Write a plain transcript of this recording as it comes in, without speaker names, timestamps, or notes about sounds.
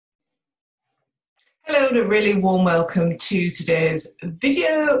Hello and a really warm welcome to today's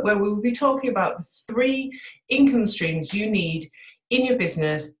video where we will be talking about the 3 income streams you need in your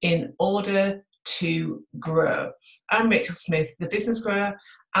business in order to grow. I'm Rachel Smith, the business grower,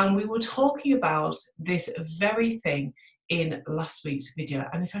 and we were talking about this very thing in last week's video.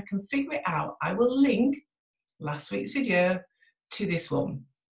 And if I can figure it out, I will link last week's video to this one.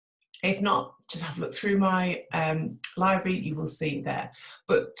 If not, just have a look through my library, you will see it there.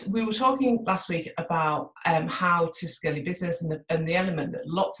 But we were talking last week about how to scale your business and the element that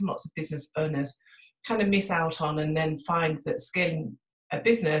lots and lots of business owners kind of miss out on and then find that scaling a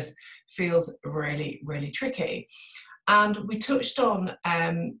business feels really, really tricky. And we touched on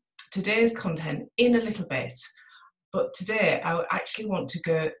today's content in a little bit, but today I actually want to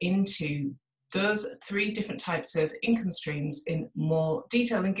go into those 3 different types of income streams in more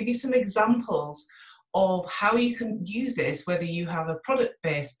detail and give you some examples of how you can use this, whether you have a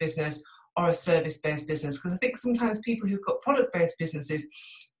product-based business or a service-based business. Because I think sometimes people who've got product-based businesses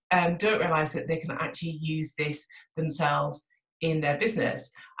don't realise that they can actually use this themselves in their business.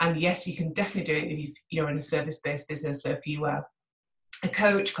 And yes, you can definitely do it if you're in a service-based business. So if you are a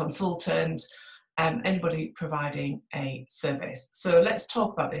coach, consultant, anybody providing a service. So let's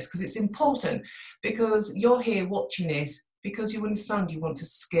talk about this because it's important, because you're here watching this because you understand you want to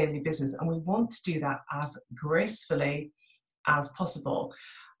scale your business, and we want to do that as gracefully as possible.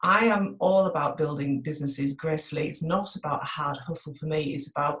 I am all about building businesses gracefully. It's not about a hard hustle for me.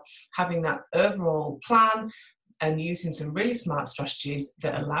 It's about having that overall plan and using some really smart strategies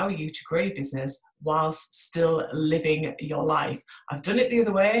that allow you to grow your business whilst still living your life. I've done it the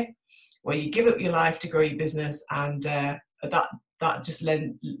other way, where you give up your life to grow your business, and that just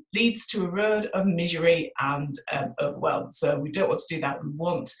leads to a road of misery and overwhelm. So we don't want to do that. We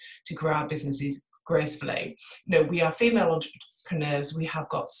want to grow our businesses gracefully. You know, we are female entrepreneurs. We have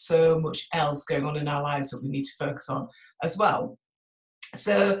got so much else going on in our lives that we need to focus on as well.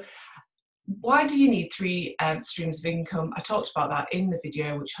 So why do you need 3 streams of income? I talked about that in the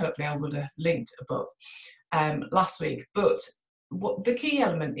video, which hopefully I would have linked above last week. But what the key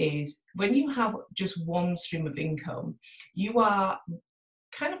element is, when you have just one stream of income, you are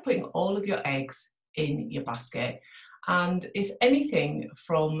kind of putting all of your eggs in your basket. And if anything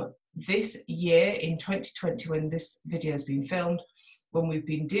from this year in 2020, when this video has been filmed, when we've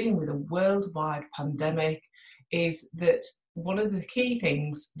been dealing with a worldwide pandemic, is that one of the key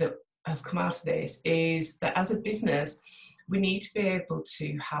things that has come out of this is that as a business, we need to be able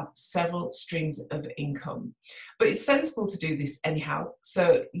to have several streams of income. But it's sensible to do this anyhow.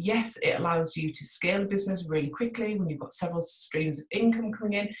 So yes, it allows you to scale a business really quickly when you've got several streams of income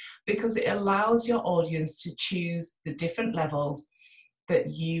coming in, because it allows your audience to choose the different levels that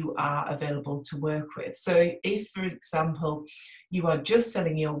you are available to work with. So if, for example, you are just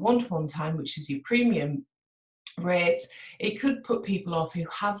selling your one-to-one time, which is your premium rates, it could put people off who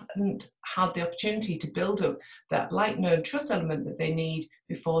haven't had the opportunity to build up that like, know, and trust element that they need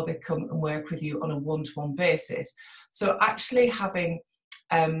before they come and work with you on a one-to-one basis. So actually having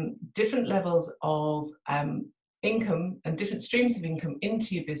different levels of income and different streams of income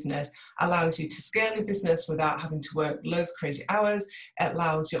into your business allows you to scale your business without having to work loads of crazy hours. It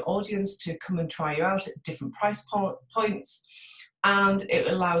allows your audience to come and try you out at different price points. And it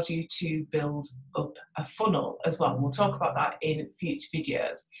allows you to build up a funnel as well. And we'll talk about that in future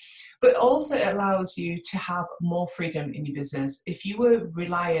videos. But also it allows you to have more freedom in your business. If you were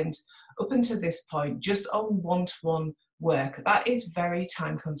reliant up until this point just on one-to-one work, that is very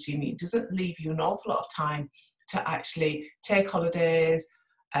time consuming. It doesn't leave you an awful lot of time to actually take holidays,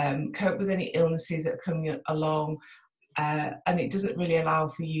 cope with any illnesses that are coming along. And it doesn't really allow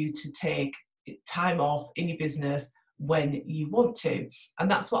for you to take time off in your business when you want to. And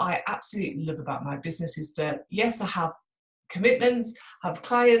that's what I absolutely love about my business, is that yes, I have commitments, I have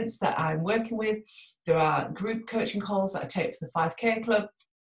clients that I'm working with, there are group coaching calls that I take for the 5K club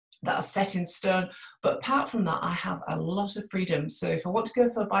that are set in stone, but apart from that I have a lot of freedom. So if I want to go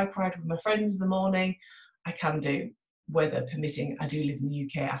for a bike ride with my friends in the morning, I can do, weather permitting. I do live in the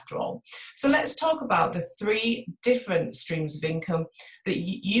UK after all. So let's talk about the 3 different streams of income that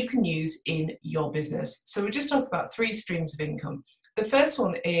you can use in your business. So we'll just talk about 3 streams of income. The first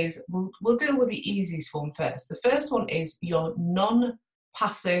one is, we'll deal with the easiest one first. The first one is your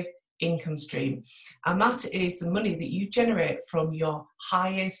non-passive income stream. And that is the money that you generate from your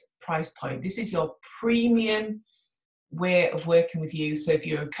highest price point. This is your premium way of working with you. So if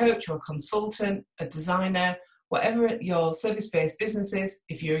you're a coach or a consultant, a designer, whatever your service-based business is,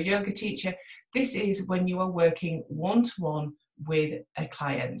 if you're a yoga teacher, this is when you are working one-to-one with a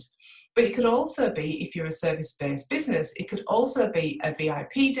client. But it could also be, if you're a service-based business, it could also be a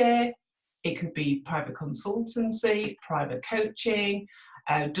VIP day, It could be private consultancy, private coaching,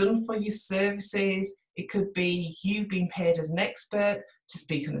 done for you services. It could be you being paid as an expert to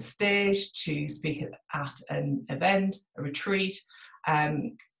speak on a stage, to speak at an event, a retreat.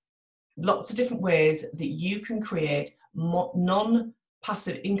 Lots of different ways that you can create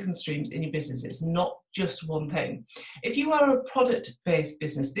non-passive income streams in your business. It's not just one thing. If you are a product-based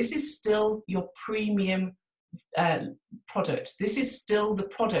business, this is still your premium product. This is still the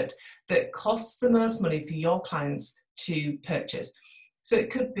product that costs the most money for your clients to purchase. So it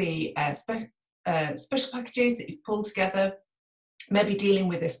could be special packages that you've pulled together, maybe dealing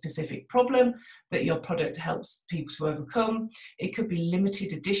with a specific problem that your product helps people to overcome. It could be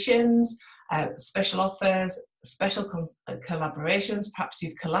limited editions, special offers, special collaborations. Perhaps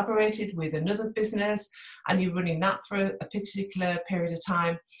you've collaborated with another business and you're running that for a particular period of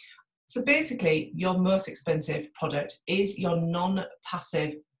time. So basically, your most expensive product is your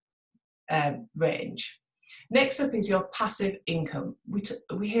non-passive range. Next up is your passive income.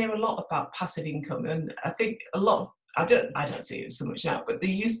 We hear a lot about passive income, and I think a lot of, I don't see it so much now, but there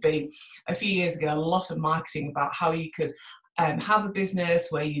used to be a few years ago a lot of marketing about how you could have a business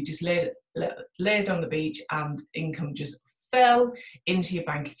where you just laid on the beach and income just fell into your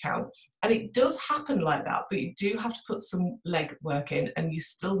bank account. And it does happen like that, but you do have to put some leg work in, and you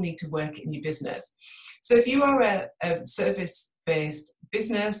still need to work in your business. So if you are a service-based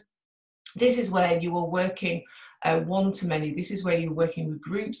business, this is where you are working one-to-many. This is where you're working with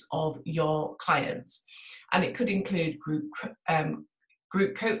groups of your clients. And it could include group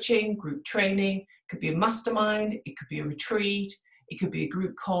coaching, group training, it could be a mastermind, it could be a retreat, it could be a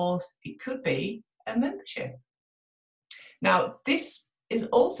group course, it could be a membership. Now, this is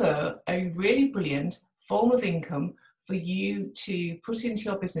also a really brilliant form of income for you to put into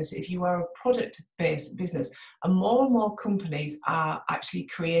your business if you are a product-based business. And more companies are actually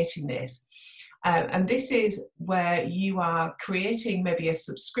creating this. And this is where you are creating maybe a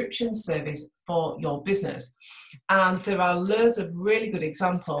subscription service for your business. And there are loads of really good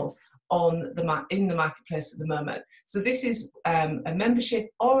examples in the marketplace at the moment. So this is a membership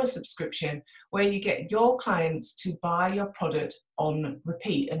or a subscription where you get your clients to buy your product on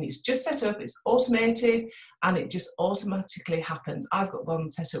repeat, and it's just set up, it's automated, and it just automatically happens. I've got one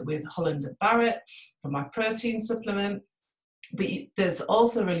set up with Holland & Barrett for my protein supplement, but there's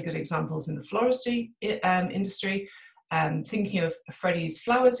also really good examples in the floristry industry. Thinking of Freddie's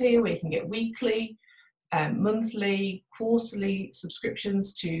Flowers here, where you can get weekly, monthly, quarterly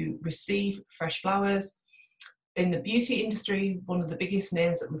subscriptions to receive fresh flowers. In the beauty industry, one of the biggest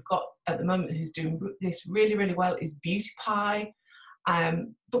names that we've got at the moment who's doing this really, really well is Beauty Pie.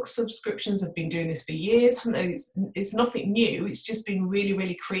 Book subscriptions have been doing this for years. It's nothing new. It's just been really,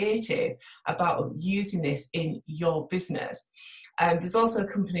 really creative about using this in your business. There's also a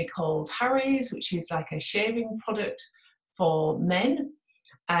company called Harry's, which is like a shaving product for men.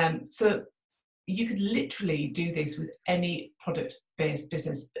 So you could literally do this with any product-based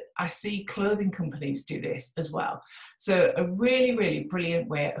business. I see clothing companies do this as well. So a really, really brilliant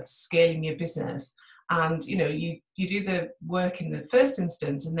way of scaling your business. And you know, you do the work in the first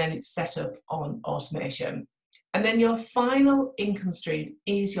instance, and then it's set up on automation. And then your final income stream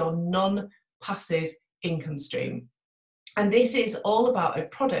is your non-passive income stream. And this is all about a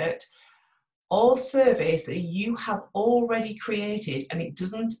product or service that you have already created, and it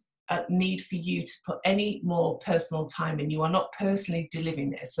doesn't need for you to put any more personal time in. You are not personally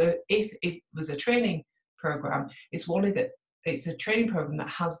delivering this. So if it was a training program, it's a training program that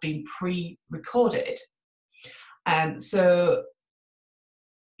has been pre-recorded. So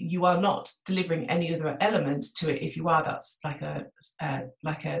you are not delivering any other elements to it. If you are, that's like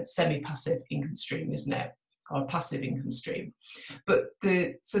a semi-passive income stream, isn't it? Or a passive income stream. But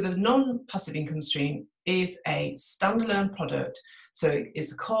the non-passive income stream is a standalone product. So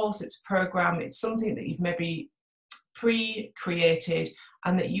it's a course, it's a program, it's something that you've maybe pre-created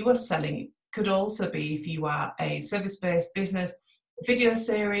and that you are selling. It could also be, if you are a service-based business, video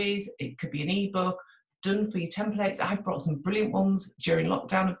series, it could be an ebook, done for your templates. I've brought some brilliant ones during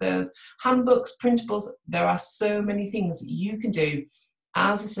lockdown of those. Handbooks, printables, there are so many things that you can do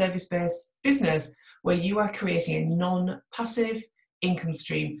as a service-based business where you are creating a non-passive income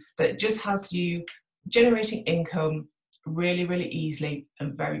stream that just has you generating income really, really easily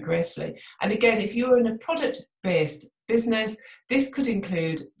and very gracefully. And again, if you're in a product-based business, this could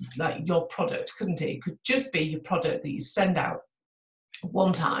include like your product, couldn't it? It could just be your product that you send out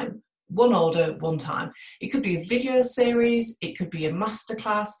one time, one order, one time. It could be a video series, it could be a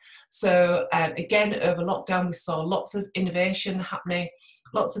masterclass. So again, over lockdown, we saw lots of innovation happening,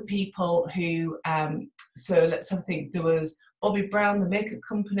 lots of people who, so let's have a think, there was Bobbi Brown, the makeup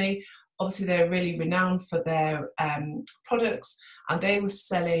company, Obviously, they're really renowned for their products, and they were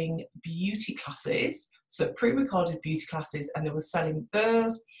selling beauty classes, so pre-recorded beauty classes, and they were selling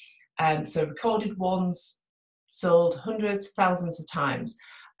those. So recorded ones sold hundreds, thousands of times.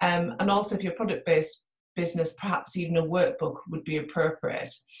 And also, if you're a product-based business, perhaps even a workbook would be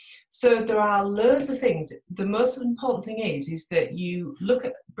appropriate. So there are loads of things. The most important thing is that you look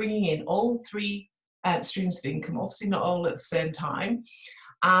at bringing in all three streams of income, obviously not all at the same time,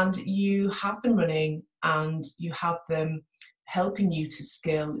 and you have them running and you have them helping you to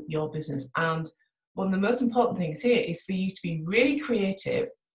scale your business. And one of the most important things here is for you to be really creative.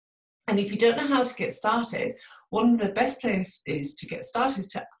 And if you don't know how to get started, one of the best places to get started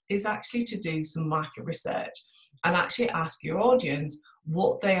is actually to do some market research and actually ask your audience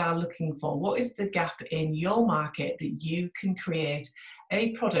what they are looking for. What is the gap in your market that you can create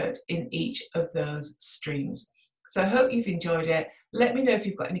a product in each of those streams? So I hope you've enjoyed it. Let me know if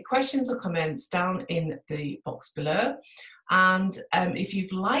you've got any questions or comments down in the box below. And if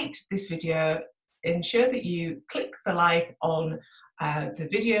you've liked this video, ensure that you click the like on the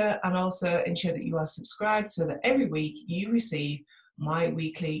video, and also ensure that you are subscribed so that every week you receive my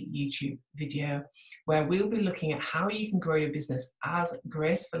weekly YouTube video where we'll be looking at how you can grow your business as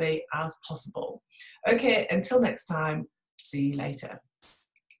gracefully as possible. Okay, until next time, see you later.